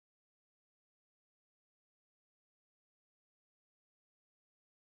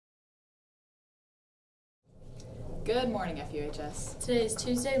Good morning, FUHS. Today is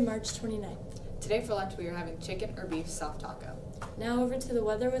Tuesday, March 29th. Today for lunch we are having chicken or beef soft taco. Now over to the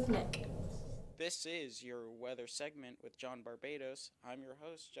weather with Nick. This is your weather segment with John Barbados. I'm your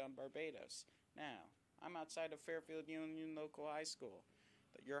host, John Barbados. Now, I'm outside of Fairfield Union Local High School.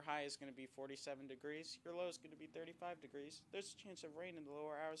 Your high is going to be 47 degrees. Your low is going to be 35 degrees. There's a chance of rain in the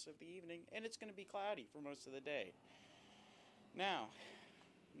lower hours of the evening, and it's going to be cloudy for most of the day. Now,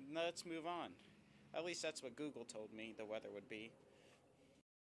 let's move on. At least that's what Google told me the weather would be.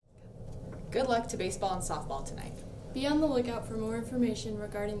 Good luck to baseball and softball tonight. Be on the lookout for more information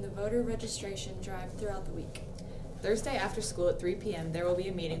regarding the voter registration drive throughout the week. Thursday after school at 3 p.m. there will be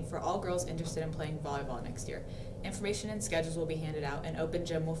a meeting for all girls interested in playing volleyball next year. Information and schedules will be handed out, and open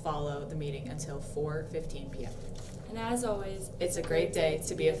gym will follow the meeting until 4:15 p.m. And as always, it's a great day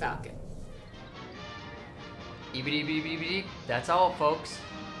to be a Falcon. EBD, that's all, folks.